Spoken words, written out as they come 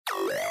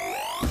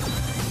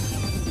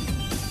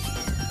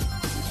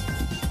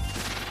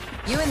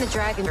You and the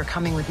dragon are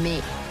coming with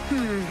me.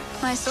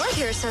 My sword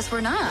here says we're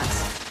not.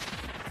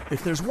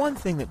 If there's one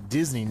thing that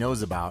Disney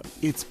knows about,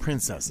 it's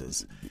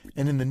princesses.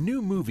 And in the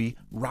new movie,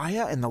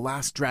 Raya and the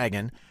Last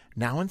Dragon,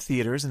 now in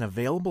theaters and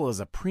available as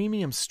a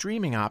premium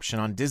streaming option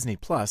on Disney+,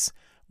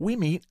 we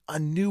meet a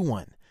new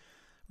one.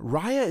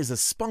 Raya is a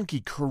spunky,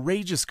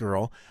 courageous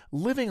girl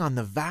living on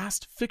the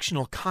vast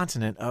fictional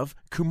continent of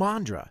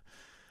Kumandra.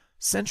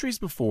 Centuries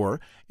before,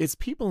 its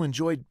people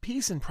enjoyed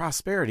peace and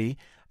prosperity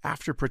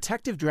after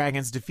protective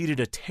dragons defeated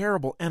a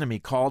terrible enemy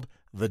called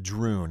the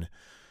Droon.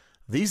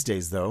 These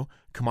days, though,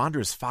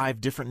 Kumandra's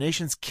 5 different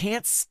nations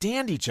can't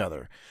stand each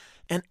other,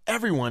 and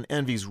everyone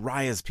envies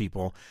Raya's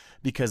people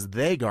because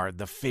they guard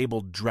the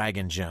fabled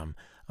dragon gem,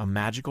 a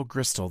magical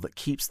crystal that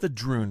keeps the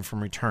Droon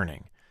from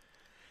returning.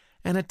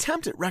 An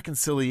attempt at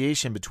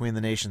reconciliation between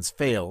the nations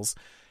fails,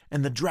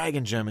 and the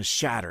dragon gem is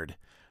shattered.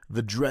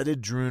 The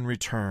dreaded Droon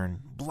return,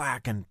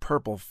 black and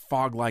purple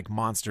fog-like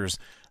monsters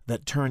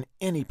that turn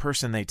any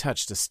person they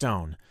touch to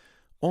stone.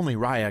 Only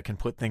Raya can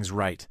put things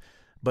right.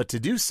 But to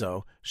do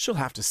so, she'll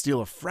have to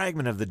steal a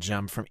fragment of the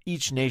gem from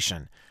each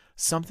nation,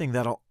 something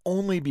that'll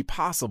only be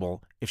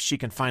possible if she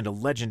can find a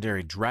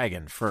legendary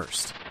dragon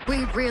first.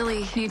 We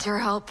really need your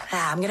help.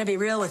 I'm gonna be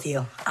real with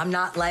you. I'm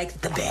not like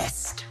the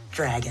best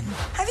dragon.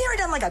 Have you ever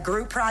done like a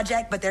group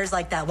project, but there's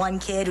like that one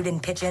kid who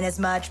didn't pitch in as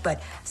much,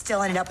 but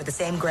still ended up with the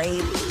same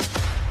grade?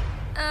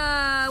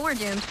 We're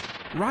doomed.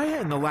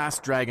 Raya and the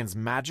Last Dragon's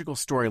magical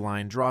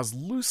storyline draws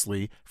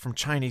loosely from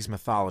Chinese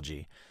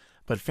mythology,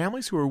 but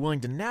families who are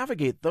willing to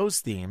navigate those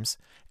themes,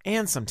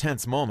 and some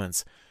tense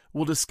moments,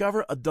 will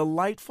discover a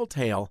delightful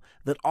tale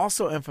that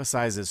also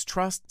emphasizes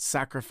trust,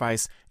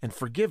 sacrifice, and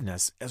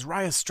forgiveness as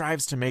Raya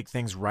strives to make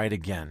things right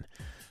again.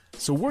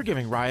 So we're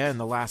giving Raya and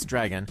the Last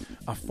Dragon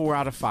a 4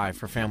 out of 5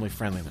 for family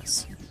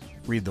friendliness.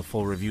 Read the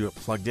full review at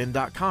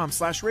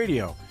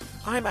pluggedin.com/radio.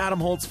 I'm Adam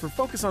Holtz for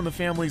Focus on the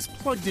Family's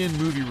Plugged In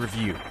Movie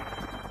Review.